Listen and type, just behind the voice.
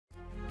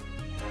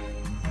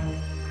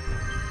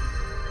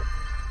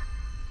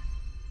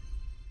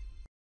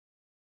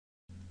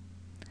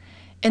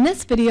In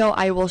this video,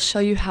 I will show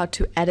you how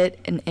to edit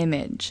an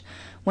image.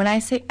 When I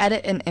say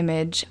edit an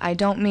image, I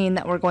don't mean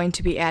that we're going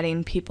to be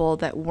adding people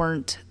that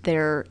weren't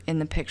there in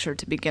the picture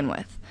to begin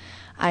with.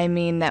 I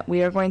mean that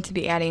we are going to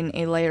be adding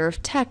a layer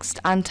of text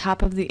on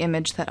top of the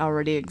image that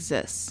already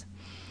exists.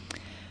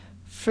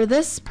 For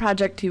this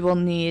project, you will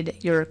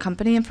need your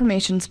company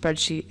information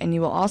spreadsheet, and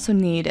you will also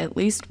need at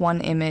least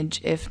one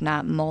image, if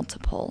not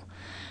multiple.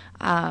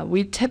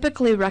 We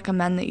typically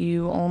recommend that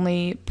you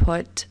only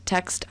put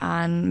text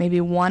on maybe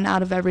 1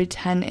 out of every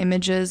 10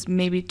 images,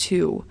 maybe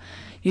 2.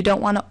 You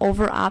don't want to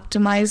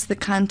over-optimize the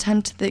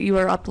content that you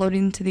are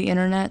uploading to the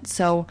internet,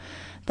 so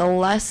the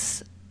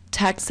less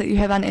text that you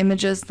have on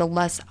images, the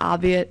less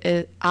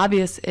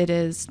obvious it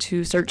is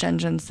to search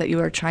engines that you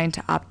are trying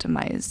to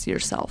optimize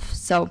yourself.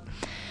 So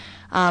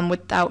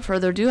without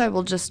further ado, I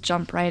will just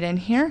jump right in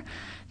here.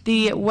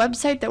 The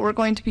website that we're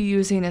going to be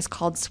using is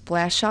called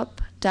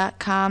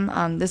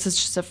Splashup.com. This is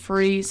just a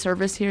free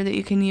service here that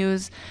you can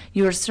use.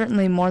 You are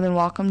certainly more than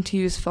welcome to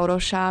use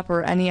Photoshop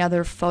or any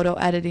other photo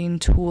editing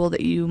tool that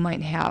you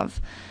might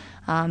have.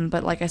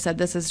 But like I said,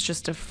 this is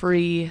just a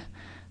free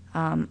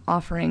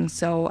offering,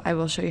 so I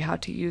will show you how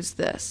to use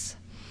this.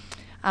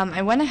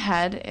 I went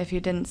ahead, if you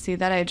didn't see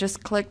that, I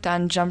just clicked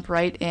on jump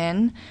right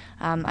in.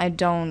 You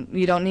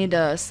don't need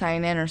to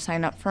sign in or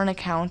sign up for an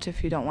account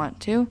if you don't want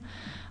to.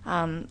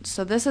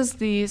 So this is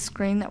the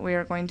screen that we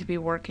are going to be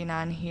working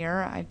on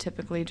here. I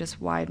typically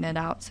just widen it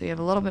out so you have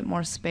a little bit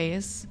more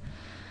space.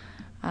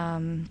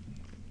 And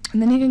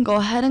then you can go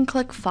ahead and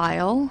click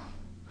File,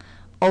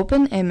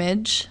 Open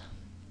Image,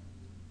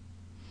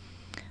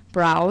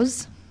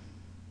 Browse,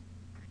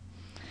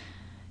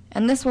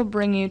 and this will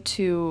bring you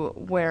to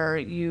where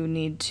you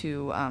need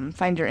to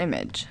find your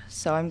image.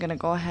 So I'm going to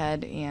go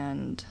ahead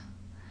and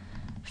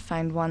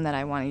find one that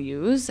I want to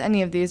use.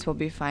 Any of these will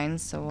be fine,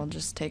 so we'll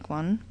just take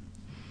one.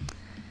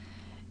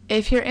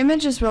 If your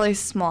image is really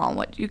small,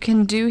 what you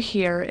can do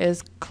here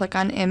is click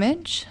on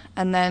Image,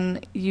 and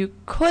then you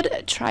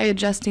could try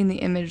adjusting the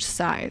image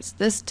size.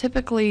 This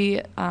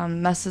typically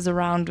messes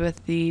around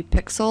with the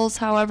pixels,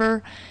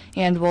 however,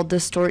 and will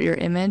distort your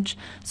image.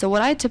 So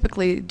what I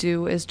typically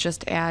do is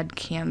just add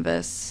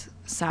canvas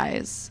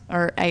size,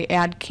 or I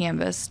add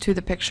canvas to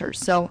the picture.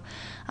 So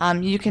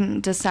you can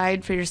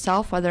decide for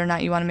yourself whether or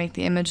not you want to make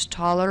the image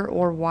taller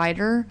or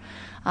wider.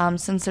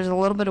 Since there's a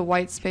little bit of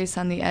white space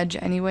on the edge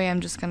anyway,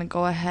 I'm just going to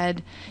go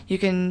ahead. You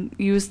can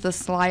use the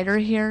slider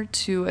here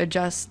to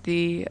adjust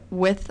the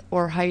width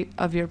or height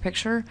of your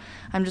picture.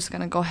 I'm just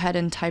going to go ahead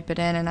and type it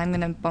in, and I'm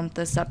going to bump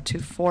this up to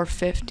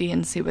 450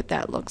 and see what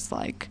that looks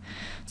like.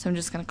 So I'm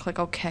just going to click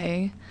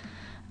OK,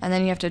 and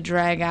then you have to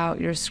drag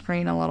out your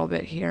screen a little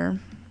bit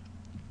here.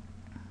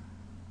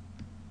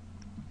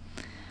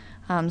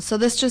 So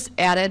this just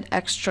added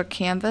extra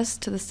canvas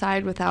to the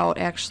side without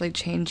actually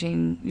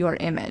changing your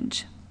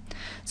image.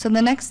 So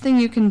the next thing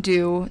you can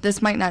do,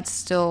 this might not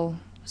still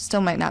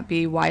might not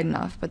be wide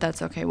enough, but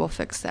that's okay, we'll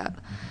fix that.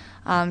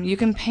 You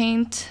can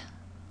paint,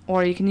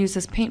 or you can use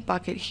this paint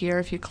bucket here.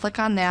 If you click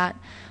on that,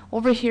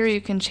 over here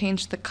you can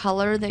change the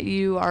color that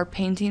you are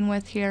painting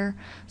with here.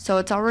 So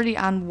it's already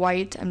on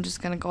white. I'm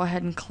just going to go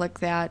ahead and click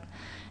that,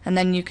 and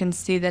then you can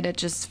see that it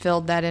just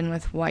filled that in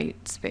with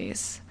white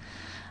space.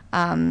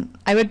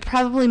 I would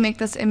probably make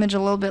this image a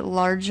little bit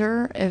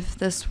larger if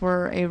this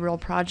were a real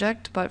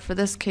project, but for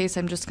this case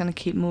I'm just going to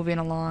keep moving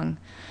along.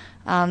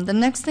 The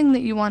next thing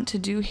that you want to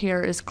do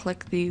here is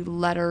click the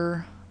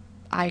letter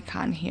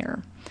icon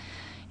here,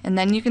 and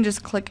then you can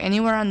just click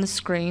anywhere on the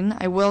screen.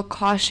 I will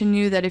caution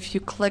you that if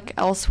you click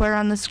elsewhere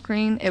on the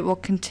screen, it will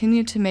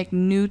continue to make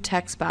new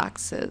text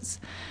boxes,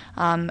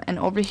 and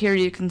over here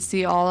you can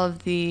see all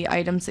of the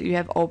items that you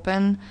have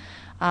open.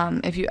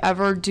 If you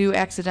ever do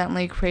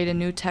accidentally create a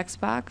new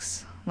text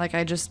box, like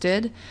I just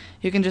did,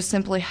 you can just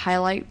simply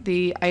highlight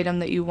the item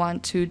that you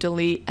want to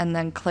delete and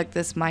then click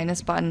this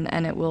minus button,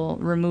 and it will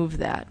remove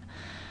that.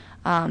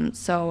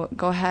 So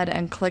go ahead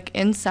and click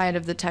inside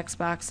of the text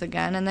box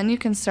again, and then you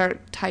can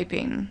start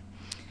typing.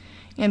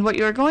 And what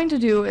you're going to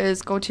do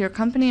is go to your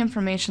company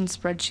information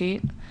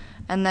spreadsheet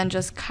and then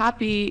just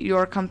copy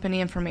your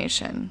company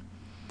information.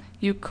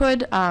 You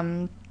could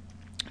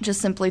just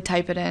simply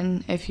type it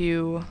in if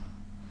you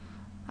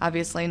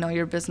obviously know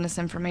your business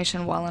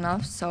information well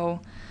enough.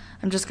 So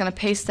I'm just going to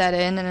paste that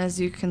in, and as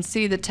you can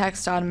see, the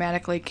text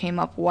automatically came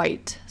up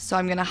white. So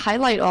I'm going to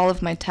highlight all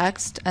of my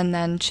text and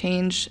then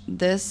change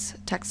this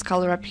text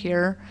color up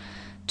here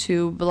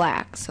to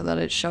black so that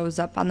it shows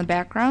up on the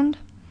background.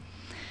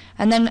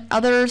 And then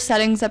other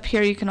settings up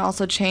here you can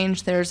also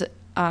change. There's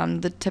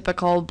the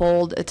typical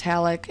bold,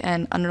 italic,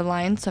 and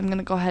underline. So I'm going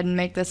to go ahead and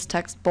make this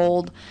text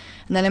bold,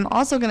 and then I'm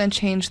also going to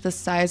change the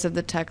size of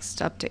the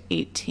text up to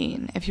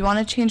 18. If you want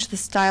to change the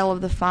style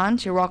of the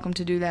font, you're welcome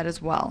to do that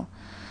as well.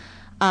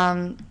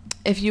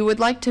 If you would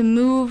like to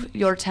move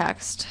your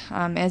text,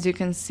 as you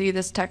can see,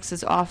 this text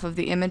is off of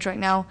the image right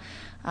now.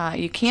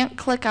 You can't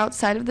click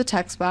outside of the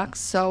text box,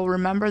 so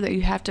remember that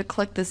you have to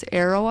click this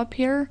arrow up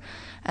here,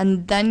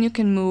 and then you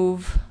can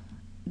move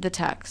the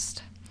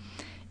text.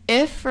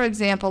 If, for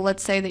example,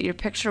 let's say that your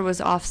picture was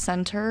off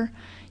center,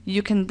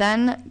 you can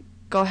then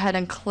go ahead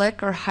and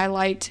click or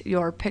highlight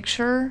your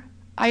picture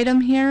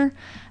item here,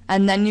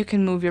 and then you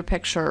can move your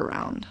picture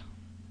around.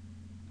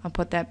 I'll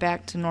put that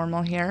back to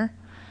normal here.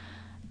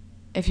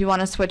 If you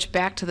want to switch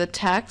back to the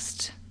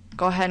text,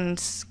 go ahead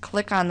and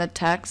click on the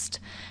text,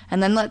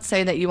 and then let's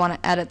say that you want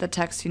to edit the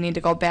text. You need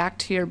to go back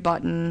to your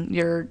button,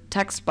 your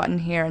text button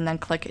here, and then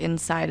click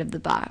inside of the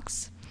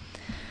box.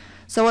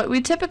 So what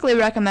we typically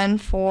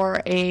recommend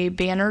for a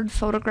bannered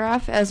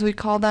photograph, as we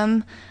call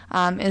them,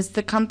 is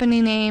the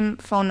company name,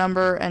 phone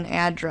number, and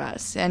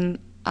address. And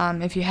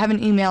if you have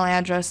an email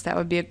address, that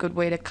would be a good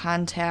way to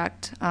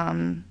contact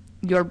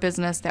your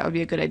business. That would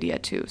be a good idea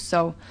too.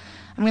 So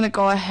I'm going to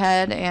go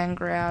ahead and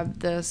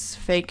grab this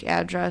fake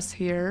address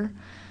here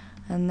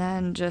and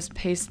then just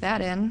paste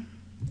that in.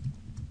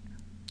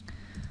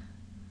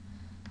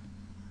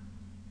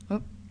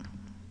 Oop.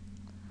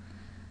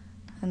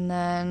 And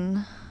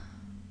then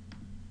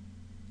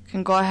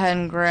can go ahead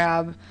and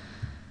grab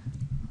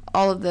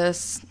all of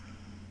this.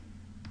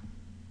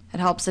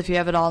 It helps if you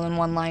have it all in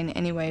one line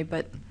anyway,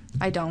 but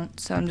I don't,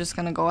 so I'm just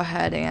going to go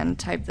ahead and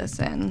type this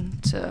in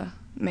to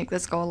make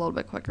this go a little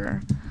bit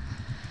quicker.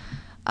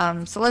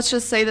 So let's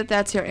just say that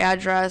that's your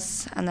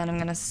address, and then I'm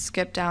going to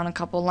skip down a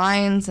couple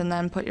lines and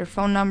then put your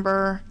phone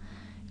number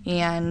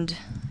and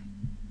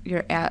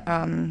your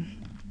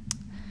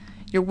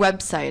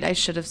website. I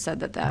should have said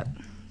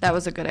that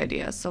was a good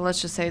idea. So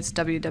let's just say it's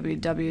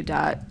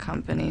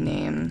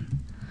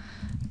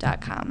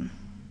www.companyname.com.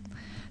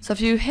 So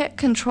if you hit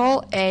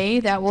Control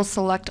A, that will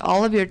select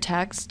all of your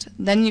text.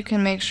 Then you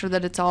can make sure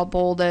that it's all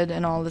bolded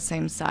and all the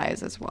same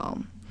size as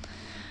well.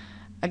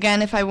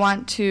 Again, if I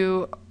want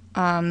to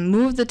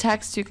move the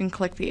text, you can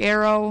click the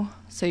arrow,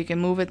 so you can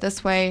move it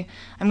this way.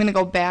 I'm going to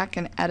go back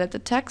and edit the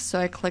text, so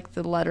I click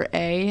the letter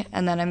A,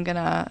 and then I'm going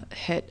to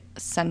hit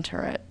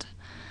center it.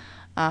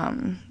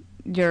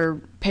 Your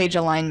page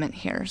alignment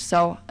here.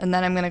 So, and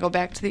then I'm going to go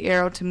back to the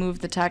arrow to move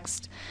the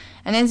text,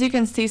 and as you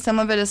can see, some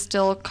of it is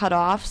still cut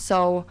off.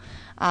 So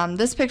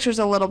this picture is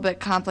a little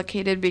bit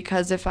complicated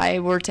because if I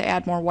were to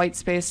add more white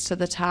space to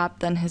the top,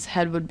 then his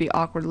head would be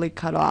awkwardly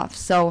cut off.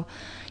 So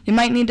you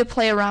might need to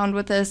play around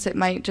with this. It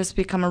might just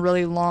become a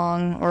really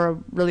long or a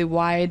really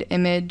wide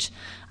image.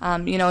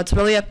 You know, it's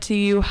really up to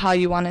you how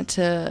you want it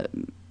to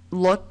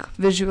look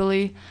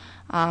visually.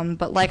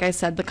 But like I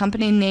said, the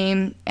company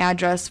name,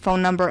 address,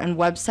 phone number, and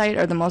website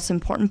are the most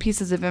important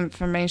pieces of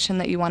information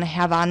that you want to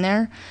have on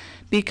there,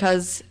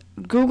 because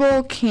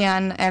Google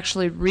can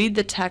actually read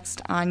the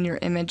text on your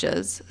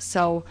images.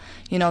 So,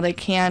 you know, they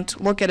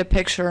can't look at a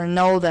picture and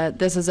know that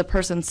this is a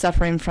person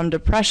suffering from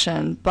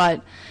depression.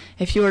 But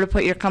if you were to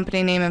put your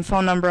company name and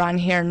phone number on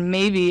here, and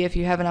maybe if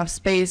you have enough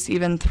space,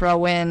 even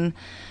throw in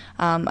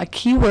a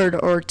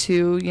keyword or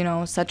two, you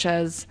know, such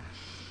as,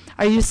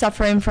 are you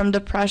suffering from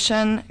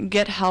depression?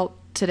 Get help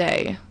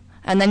today.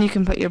 And then you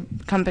can put your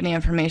company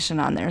information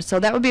on there. So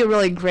that would be a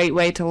really great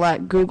way to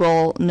let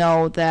Google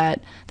know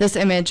that this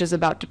image is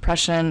about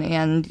depression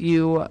and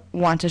you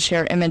want to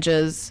share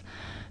images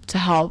to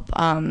help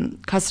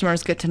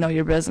customers get to know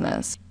your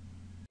business.